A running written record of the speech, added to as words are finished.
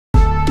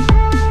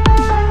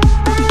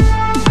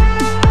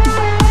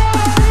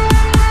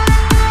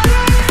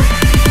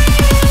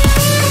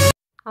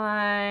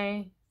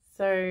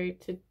So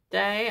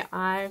today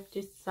I've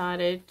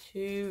decided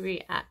to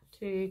react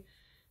to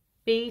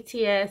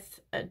BTS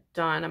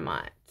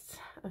Dynamite's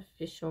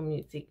official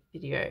music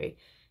video.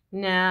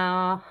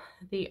 Now,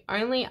 the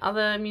only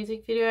other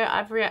music video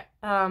I've watched,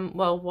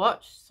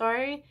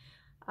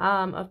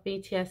 of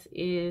BTS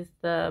is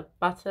the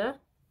Butter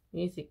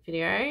music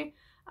video.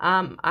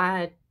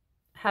 I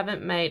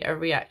haven't made a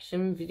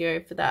reaction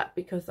video for that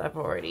because I've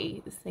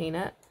already seen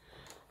it.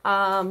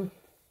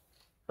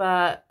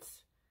 But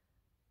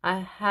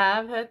I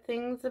have heard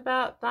things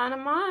about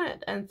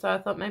Dynamite, and so I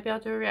thought maybe I'll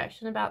do a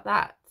reaction about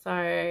that.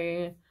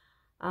 So,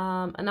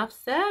 enough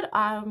said,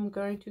 I'm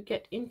going to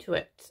get into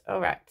it.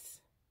 Alright.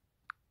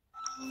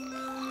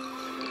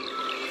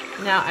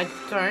 Now, I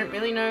don't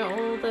really know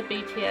all the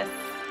BTS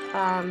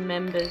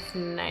members'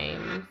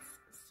 names,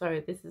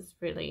 so this is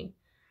really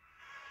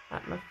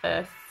like my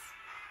first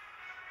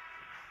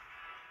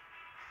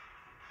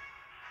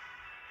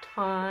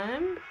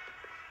time.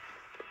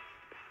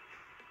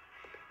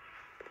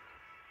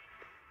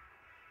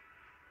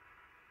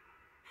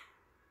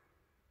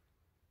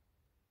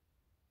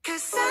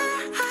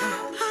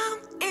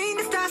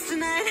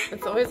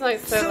 It's always like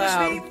so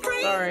loud.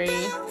 Sorry.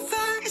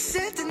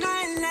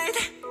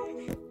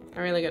 I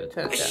really gotta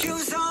turn it down.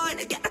 It's not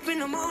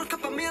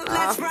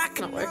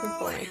working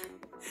for me.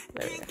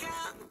 There we go.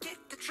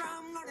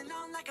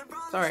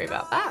 Sorry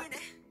about that.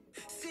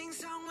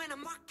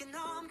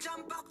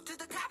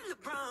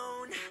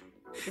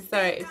 So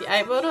if you're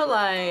able to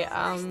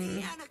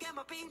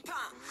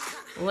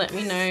let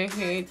me know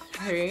who's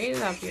who,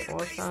 that'd be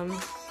awesome.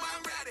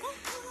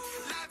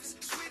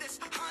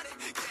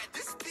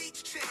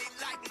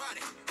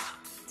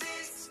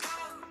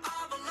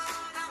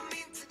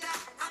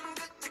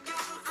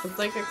 It's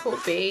like a cool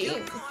beat.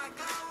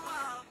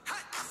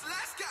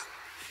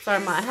 So I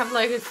might have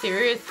like a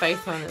serious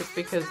face on this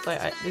because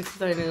this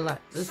is only like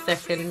the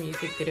second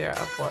music video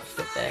I've watched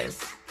of theirs.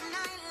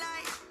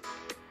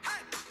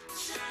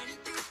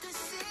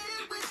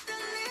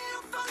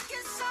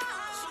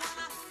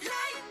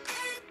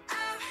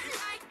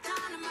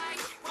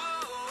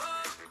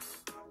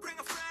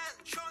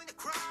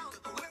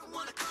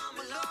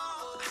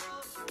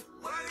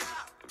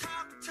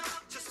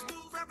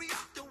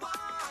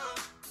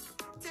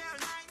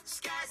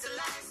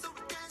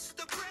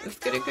 It's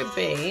got a good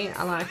beat.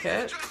 I like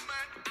it.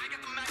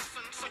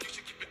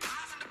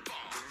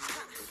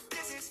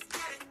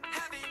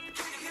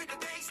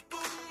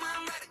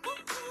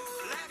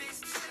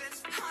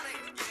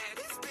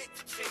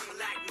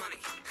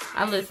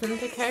 I listen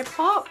to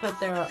K-pop, but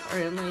there are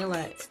only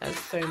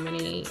so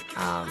many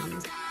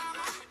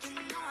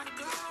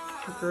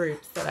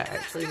groups that I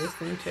actually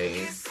listen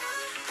to.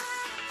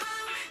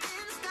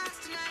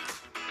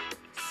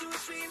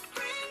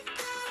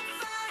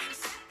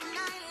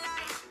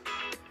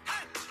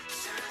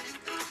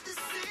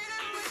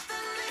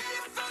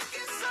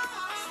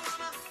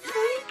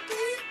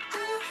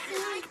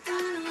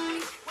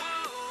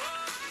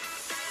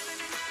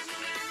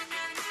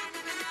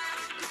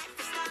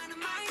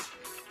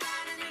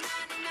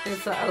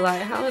 I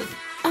like how it's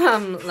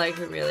like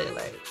a really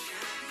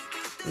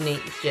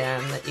neat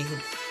jam that you could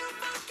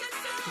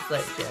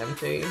just jam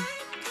to.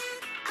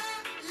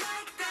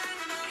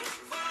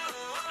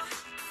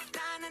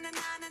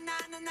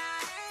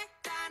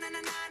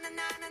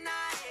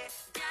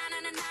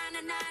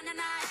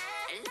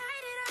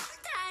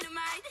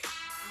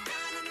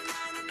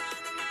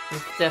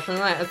 It's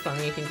definitely a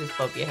song you can just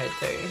bob your head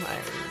to.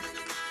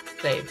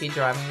 Say if you're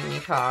driving in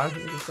your car,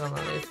 you just go on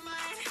this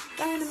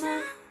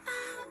Dynamite.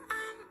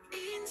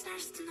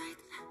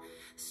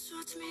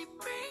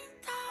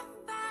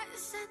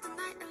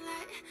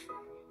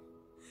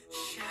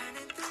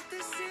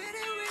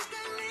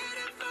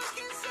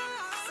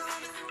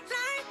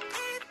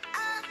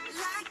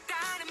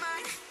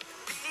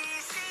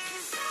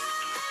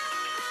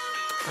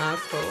 Oh,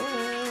 cool.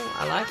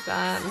 I like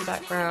that in the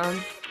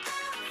background.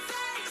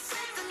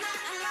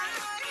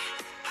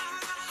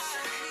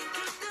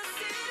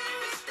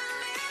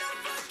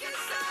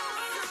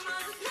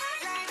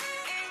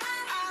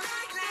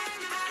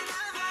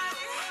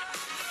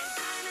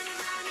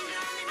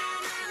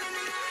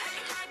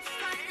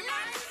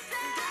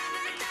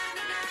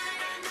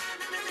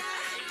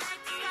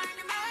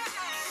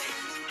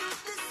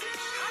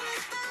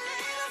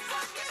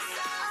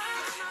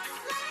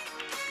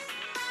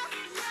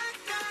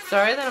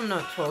 Sorry that I'm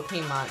not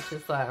talking much,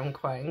 it's I'm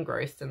quite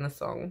engrossed in the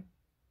song.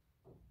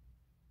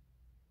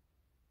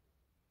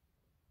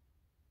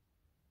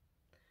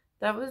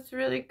 That was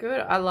really good.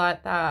 I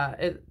like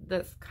that.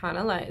 That's kind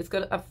of it's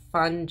got a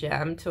fun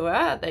jam to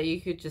it that you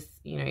could just,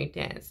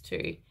 dance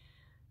to.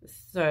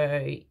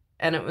 So,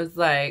 and it was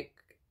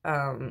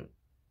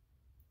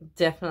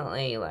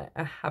definitely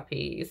a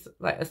happy,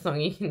 a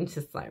song you can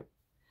just smile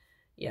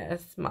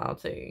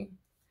to.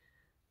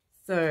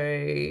 So,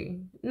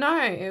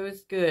 no, it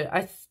was good.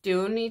 I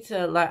still need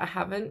to, I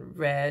haven't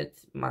read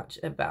much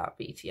about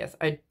BTS.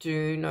 I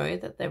do know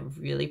that they're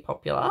really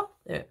popular.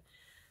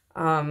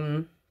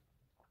 I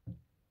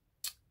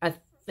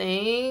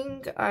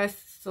think I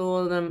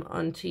saw them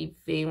on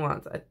TV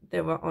once. They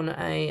were on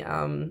a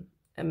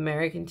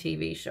American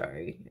TV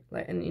show,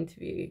 like an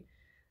interview,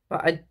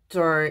 but I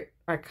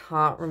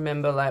can't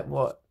remember like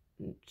what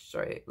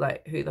show,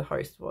 like who the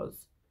host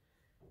was.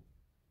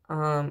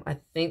 I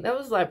think that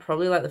was like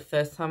probably like the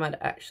first time I'd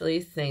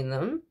actually seen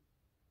them.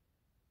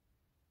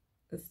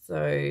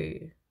 So,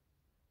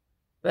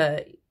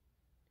 but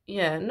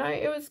yeah, no,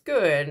 it was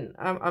good.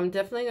 I'm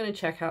definitely going to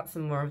check out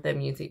some more of their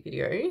music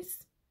videos,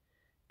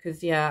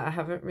 because yeah, I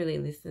haven't really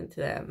listened to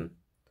them.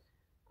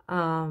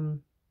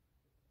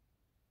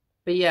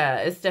 But yeah,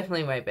 it's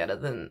definitely way better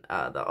than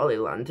the Ollie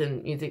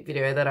London music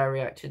video that I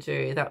reacted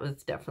to. That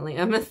was definitely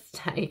a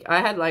mistake. I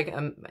had like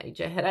a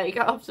major headache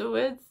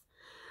afterwards,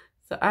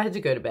 so I had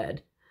to go to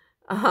bed.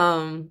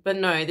 But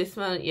no, this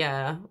one,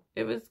 yeah,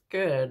 it was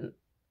good.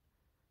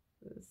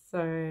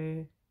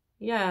 So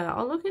yeah,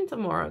 I'll look into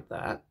more of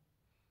that.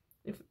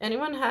 If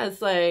anyone has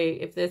like,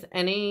 if there's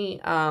any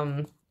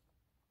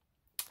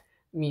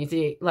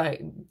music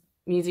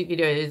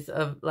videos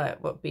of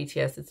like what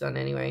BTS has done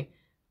anyway,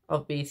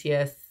 of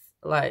BTS,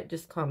 like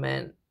just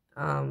comment,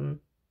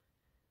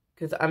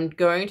 because I'm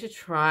going to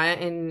try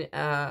and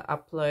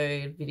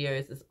upload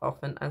videos as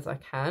often as I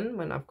can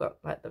when I've got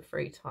like the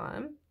free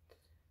time.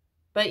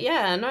 But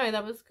yeah, no,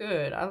 that was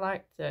good. I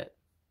liked it.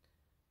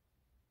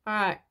 All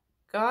right,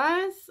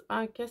 guys,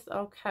 I guess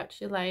I'll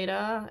catch you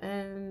later,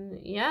 and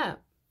yeah,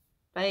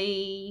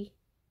 bye.